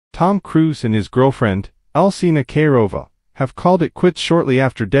Tom Cruise and his girlfriend, Elsina Khayrova, have called it quits shortly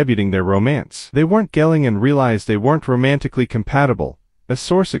after debuting their romance. They weren't gelling and realized they weren't romantically compatible, a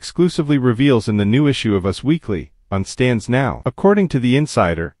source exclusively reveals in the new issue of Us Weekly, on stands now. According to The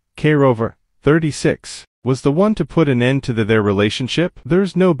Insider, Khayrova, 36, was the one to put an end to their relationship.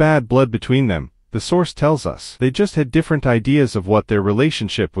 There's no bad blood between them, the source tells us. They just had different ideas of what their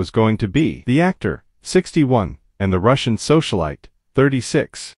relationship was going to be. The actor, 61, and the Russian socialite,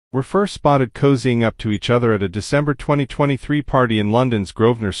 36, were first spotted cozying up to each other at a December 2023 party in London's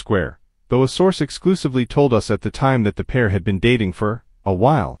Grosvenor Square, though a source exclusively told us at the time that the pair had been dating for a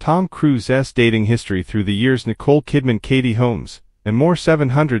while. Tom Cruise's dating history through the years: Nicole Kidman, Holmes, and more.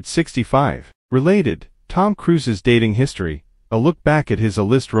 765. Related, Tom Cruise's dating history, a look back at his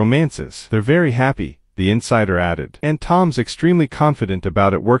A-list romances. They're very happy, The Insider added. And Tom's extremely confident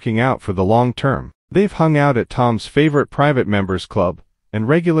about it working out for the long term. They've hung out at Tom's favorite private members club, and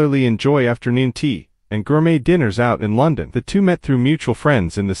regularly enjoy afternoon tea and gourmet dinners out in London. The two met through mutual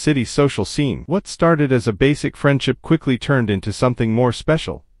friends in the city's social scene. What started as a basic friendship quickly turned into something more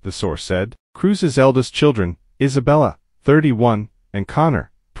special, the source said. Cruise's eldest children, Isabella, 31, and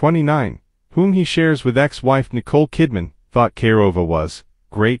Connor, 29, whom he shares with ex-wife Nicole Kidman, thought Khayrova was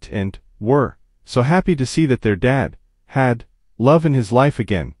great and were so happy to see that their dad had love in his life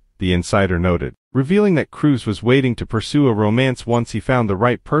again, The Insider noted, revealing that Cruise was waiting to pursue a romance once he found the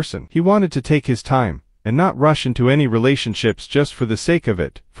right person. He wanted to take his time and not rush into any relationships just for the sake of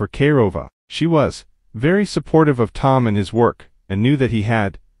it. For Khayrova, she was very supportive of Tom and his work, and knew that he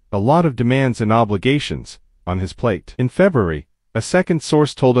had a lot of demands and obligations on his plate. In February, a second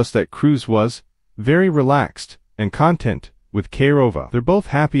source told us that Cruise was very relaxed and content with Khayrova. They're both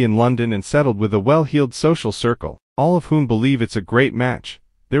happy in London and settled with a well-heeled social circle, all of whom believe it's a great match.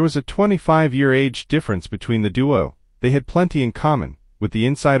 There was a 25-year age difference between the duo. They had plenty in common, with The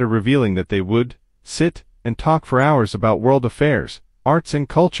Insider revealing that they would sit and talk for hours about world affairs, arts and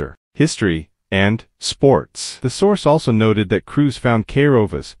culture, history, and sports. The source also noted that Cruise found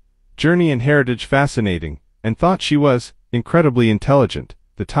Khayrova's journey and heritage fascinating, and thought she was incredibly intelligent.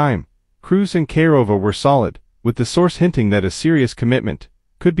 The time, Cruise and Khayrova were solid, with the source hinting that a serious commitment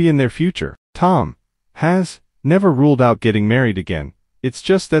could be in their future. Tom has never ruled out getting married again. It's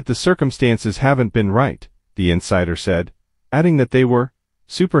just that the circumstances haven't been right, The Insider said, adding that they were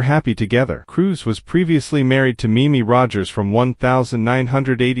super happy together. Cruise was previously married to Mimi Rogers from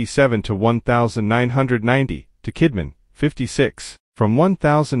 1987 to 1990, to Kidman, 56, from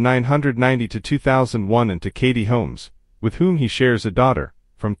 1990 to 2001, and to Katie Holmes, with whom he shares a daughter,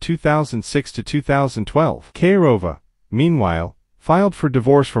 from 2006 to 2012. Khayrova, meanwhile, filed for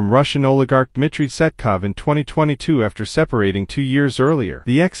divorce from Russian oligarch Dmitry Setkov in 2022 after separating 2 years earlier.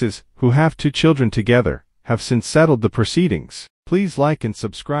 The exes, who have 2 children together, have since settled the proceedings. Please like and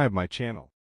subscribe my channel.